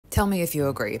Tell me if you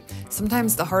agree.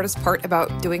 Sometimes the hardest part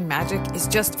about doing magic is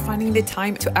just finding the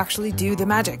time to actually do the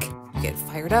magic. You get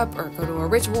fired up or go to a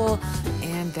ritual,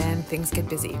 and then things get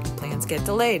busy. Plans get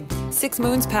delayed. 6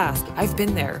 moons passed. I've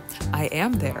been there. I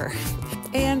am there.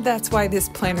 And that's why this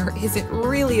planner isn't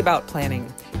really about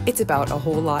planning. It's about a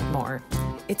whole lot more.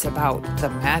 It's about the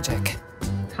magic.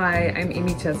 Hi, I'm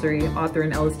Amy Chesery, author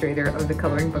and illustrator of The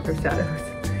Coloring Book of Shadows.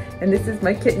 And this is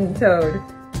my kitten, Toad.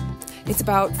 It's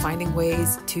about finding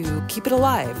ways to keep it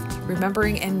alive,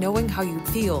 remembering and knowing how you'd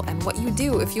feel and what you'd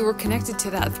do if you were connected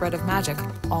to that thread of magic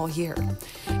all year.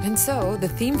 And so the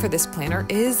theme for this planner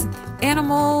is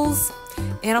animals.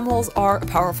 Animals are a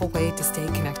powerful way to stay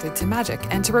connected to magic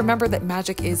and to remember that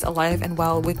magic is alive and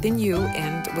well within you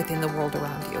and within the world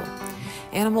around you.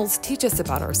 Animals teach us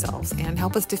about ourselves and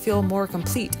help us to feel more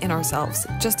complete in ourselves,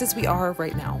 just as we are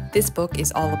right now. This book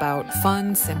is all about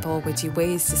fun, simple, witchy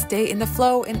ways to stay in the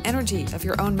flow and energy of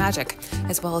your own magic,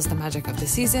 as well as the magic of the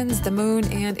seasons, the moon,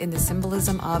 and in the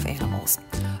symbolism of animals.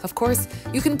 Of course,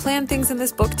 you can plan things in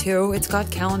this book too. It's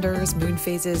got calendars, moon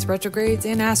phases, retrogrades,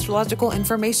 and astrological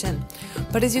information.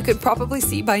 But as you could probably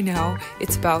see by now,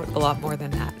 it's about a lot more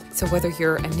than that. So whether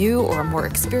you're a new or a more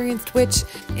experienced witch,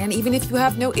 and even if you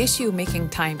have no issue making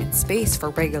time and space for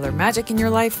regular magic in your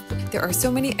life, there are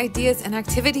so many ideas and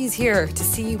activities here to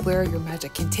see where your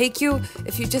magic can take you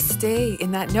if you just stay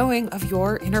in that knowing of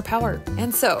your inner power.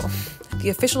 And so, the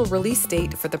official release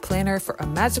date for the planner for A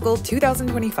Magical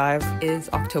 2025 is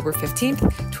October 15th,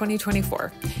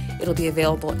 2024. It'll be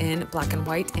available in black and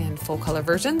white and full color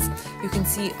versions. You can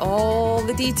see all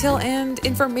the detail and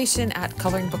information at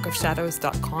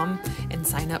coloringbookofshadows.com and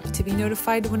sign up to be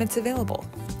notified when it's available.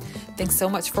 Thanks so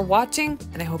much for watching,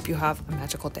 and I hope you have a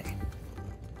magical day.